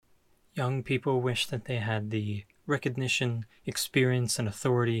Young people wish that they had the recognition, experience, and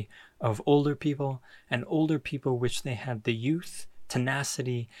authority of older people, and older people wish they had the youth,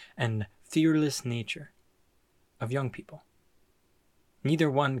 tenacity, and fearless nature of young people. Neither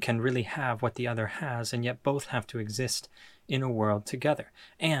one can really have what the other has, and yet both have to exist in a world together,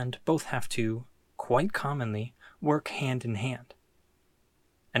 and both have to, quite commonly, work hand in hand.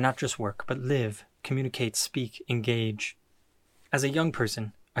 And not just work, but live, communicate, speak, engage. As a young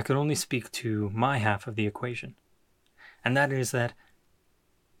person, I could only speak to my half of the equation, and that is that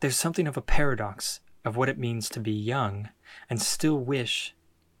there's something of a paradox of what it means to be young and still wish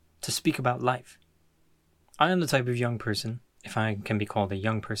to speak about life. I am the type of young person, if I can be called a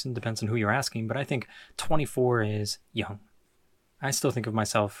young person, depends on who you're asking, but I think 24 is young. I still think of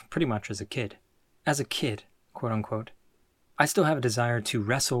myself pretty much as a kid. As a kid, quote unquote, I still have a desire to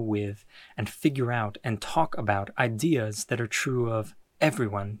wrestle with and figure out and talk about ideas that are true of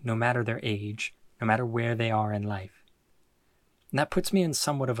everyone, no matter their age, no matter where they are in life. And that puts me in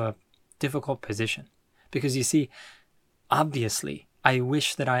somewhat of a difficult position. Because you see, obviously, I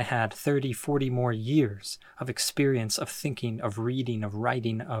wish that I had 30, 40 more years of experience of thinking, of reading, of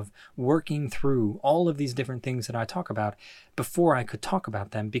writing, of working through all of these different things that I talk about before I could talk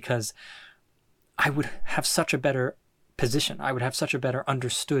about them, because I would have such a better position. I would have such a better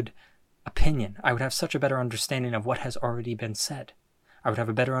understood opinion. I would have such a better understanding of what has already been said. I would have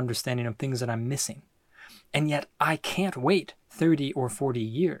a better understanding of things that I'm missing. And yet I can't wait 30 or 40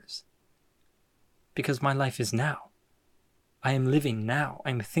 years because my life is now. I am living now.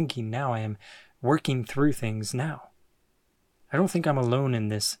 I'm thinking now. I am working through things now. I don't think I'm alone in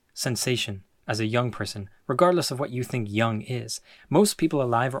this sensation as a young person, regardless of what you think young is. Most people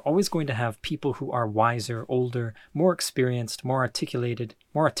alive are always going to have people who are wiser, older, more experienced, more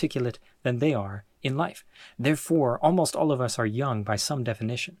articulate than they are in life. Therefore, almost all of us are young by some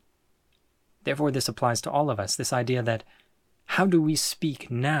definition. Therefore, this applies to all of us, this idea that how do we speak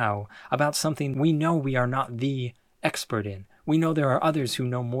now about something we know we are not the expert in? We know there are others who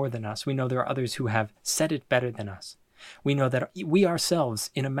know more than us. We know there are others who have said it better than us. We know that we ourselves,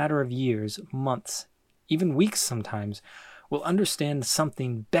 in a matter of years, months, even weeks sometimes, will understand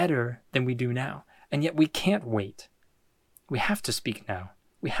something better than we do now. And yet we can't wait. We have to speak now.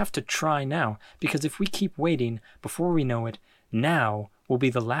 We have to try now, because if we keep waiting, before we know it, now will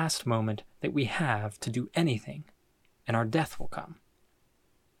be the last moment that we have to do anything, and our death will come.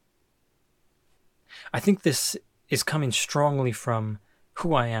 I think this is coming strongly from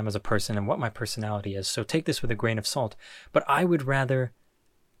who I am as a person and what my personality is, so take this with a grain of salt, but I would rather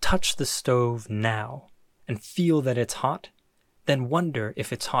touch the stove now and feel that it's hot than wonder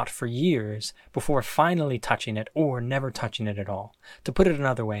if it's hot for years before finally touching it or never touching it at all. To put it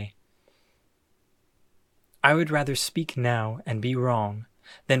another way, I would rather speak now and be wrong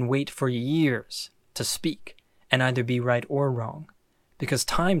than wait for years to speak and either be right or wrong, because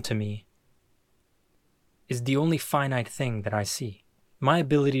time to me is the only finite thing that I see. My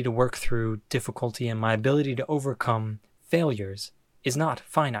ability to work through difficulty and my ability to overcome failures is not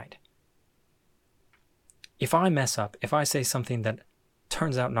finite. If I mess up, if I say something that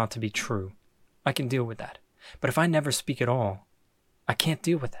turns out not to be true, I can deal with that. But if I never speak at all, I can't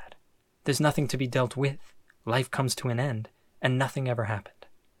deal with that. There's nothing to be dealt with. Life comes to an end, and nothing ever happened.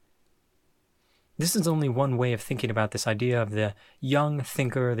 This is only one way of thinking about this idea of the young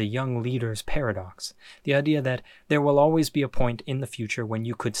thinker, the young leader's paradox. The idea that there will always be a point in the future when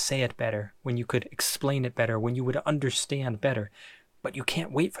you could say it better, when you could explain it better, when you would understand better. But you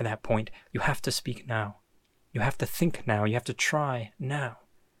can't wait for that point. You have to speak now. You have to think now. You have to try now.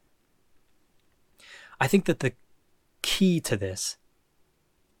 I think that the key to this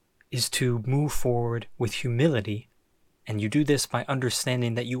is to move forward with humility, and you do this by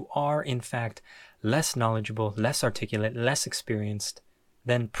understanding that you are, in fact, less knowledgeable, less articulate, less experienced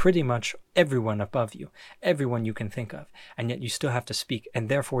than pretty much everyone above you, everyone you can think of, and yet you still have to speak, and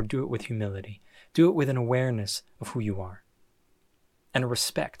therefore do it with humility. Do it with an awareness of who you are, and a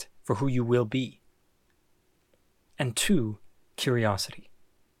respect for who you will be. And 2, curiosity.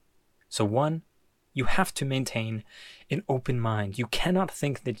 So 1, you have to maintain an open mind. You cannot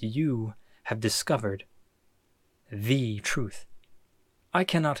think that you have discovered the truth. I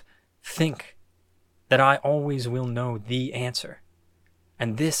cannot think that I always will know the answer.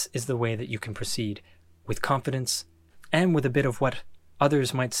 And this is the way that you can proceed with confidence and with a bit of what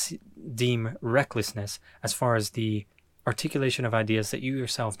others might deem recklessness as far as the articulation of ideas that you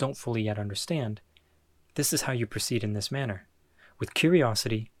yourself don't fully yet understand. This is how you proceed in this manner. With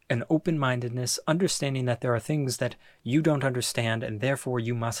curiosity and open-mindedness, understanding that there are things that you don't understand and therefore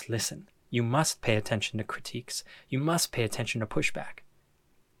you must listen. You must pay attention to critiques. You must pay attention to pushback.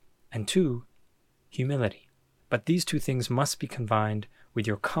 And 2, humility. But these 2 things must be combined with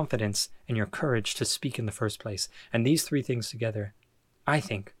your confidence and your courage to speak in the first place. And these 3 things together, I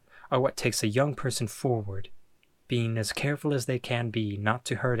think, are what takes a young person forward, being as careful as they can be not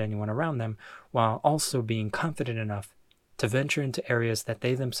to hurt anyone around them, while also being confident enough to venture into areas that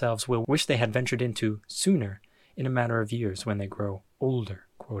they themselves will wish they had ventured into sooner in a matter of years when they grow older,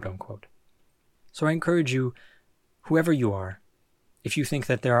 quote unquote. So I encourage you, whoever you are, if you think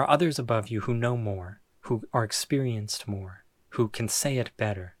that there are others above you who know more, who are experienced more, who can say it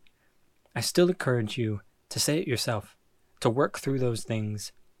better, I still encourage you to say it yourself, to work through those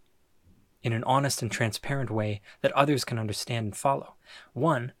things in an honest and transparent way that others can understand and follow.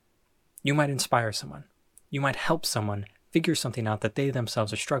 1, you might inspire someone. You might help someone figure something out that they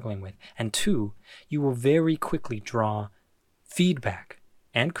themselves are struggling with. And 2, you will very quickly draw feedback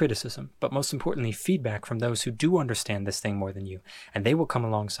and criticism, but most importantly, feedback from those who do understand this thing more than you. And they will come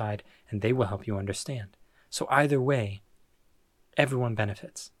alongside and they will help you understand. So either way, everyone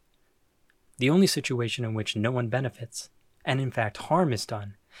benefits. The only situation in which no one benefits, and in fact harm is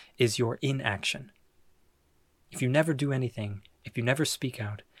done, is your inaction. If you never do anything, if you never speak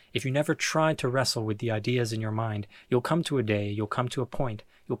out, if you never try to wrestle with the ideas in your mind, you'll come to a day, you'll come to a point,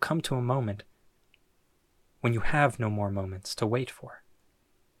 you'll come to a moment when you have no more moments to wait for,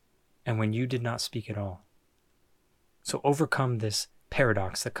 and when you did not speak at all. So overcome this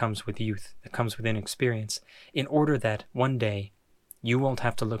paradox that comes with youth, that comes with inexperience, in order that one day you won't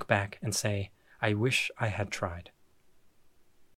have to look back and say, I wish I had tried.